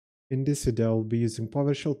In this video, I'll be using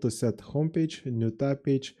PowerShell to set homepage, new tab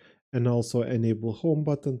page, and also enable home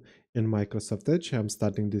button in Microsoft Edge. I'm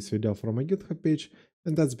starting this video from a GitHub page,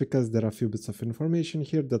 and that's because there are a few bits of information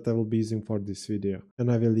here that I will be using for this video, and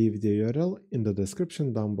I will leave the URL in the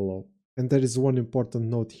description down below. And there is one important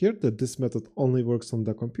note here that this method only works on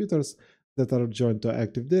the computers that are joined to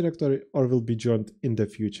Active Directory or will be joined in the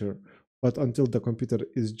future. But until the computer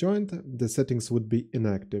is joined, the settings would be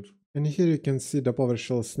inactive. And here you can see the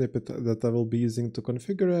PowerShell snippet that I will be using to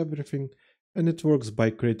configure everything, and it works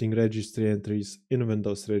by creating registry entries in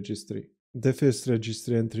Windows Registry. The first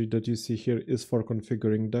registry entry that you see here is for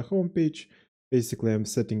configuring the home page. Basically, I'm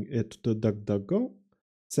setting it to DuckDuckGo.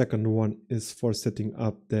 Second one is for setting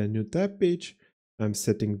up the new tab page. I'm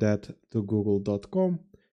setting that to google.com.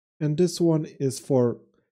 And this one is for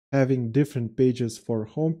having different pages for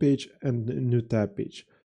home page and new tab page,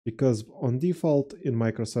 because on default in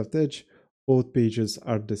Microsoft Edge, both pages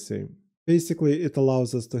are the same. Basically, it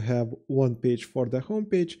allows us to have one page for the home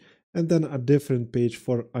page and then a different page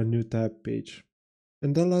for a new tab page.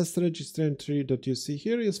 And the last registry entry that you see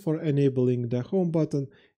here is for enabling the home button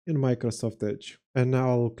in Microsoft Edge. And now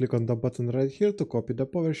I'll click on the button right here to copy the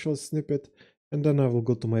PowerShell snippet, and then I will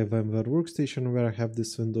go to my VMware workstation where I have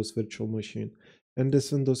this Windows virtual machine. And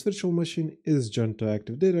this Windows virtual machine is joined to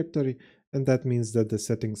Active Directory, and that means that the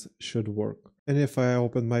settings should work. And if I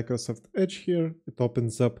open Microsoft Edge here, it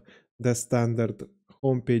opens up the standard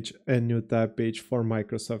homepage and new tab page for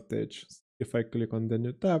Microsoft Edge. If I click on the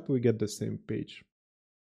new tab, we get the same page.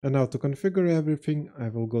 And now to configure everything, I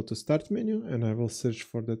will go to Start menu and I will search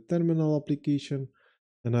for the terminal application,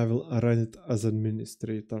 and I will run it as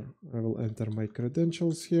administrator. I will enter my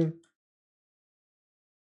credentials here.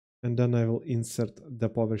 And then I will insert the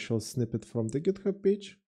PowerShell snippet from the GitHub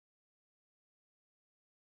page.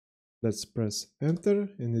 Let's press enter,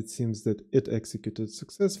 and it seems that it executed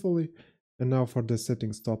successfully. And now for the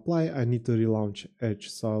settings to apply, I need to relaunch Edge.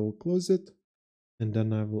 So I will close it and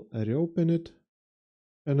then I will reopen it.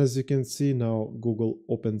 And as you can see, now Google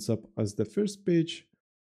opens up as the first page.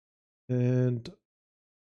 And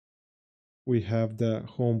we have the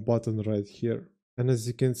home button right here. And as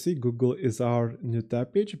you can see, Google is our new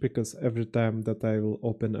tab page, because every time that I will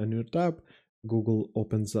open a new tab, Google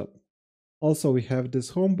opens up. Also, we have this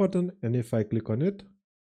home button, and if I click on it,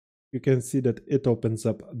 you can see that it opens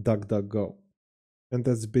up DuckDuckGo. And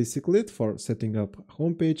that's basically it for setting up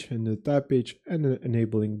homepage and the tab page and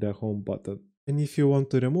enabling the home button. And if you want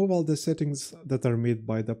to remove all the settings that are made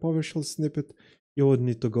by the PowerShell snippet, you would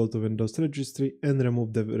need to go to Windows Registry and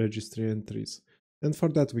remove the registry entries. And for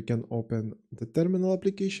that, we can open the terminal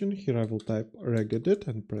application. Here I will type regedit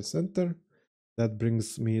and press enter. That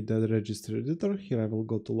brings me the registry editor. Here I will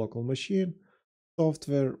go to local machine,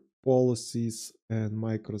 software, policies, and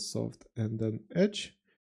Microsoft, and then Edge.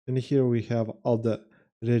 And here we have all the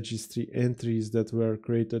registry entries that were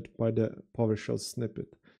created by the PowerShell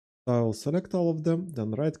snippet. So I will select all of them,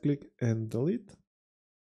 then right click and delete.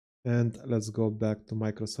 And let's go back to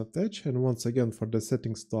Microsoft Edge. And once again, for the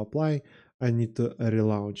settings to apply, I need to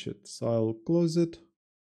relaunch it. So I'll close it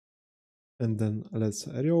and then let's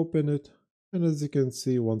reopen it. And as you can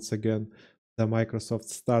see, once again, the Microsoft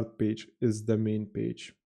Start page is the main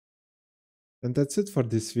page. And that's it for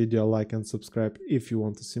this video. Like and subscribe if you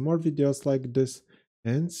want to see more videos like this,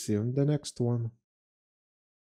 and see you in the next one.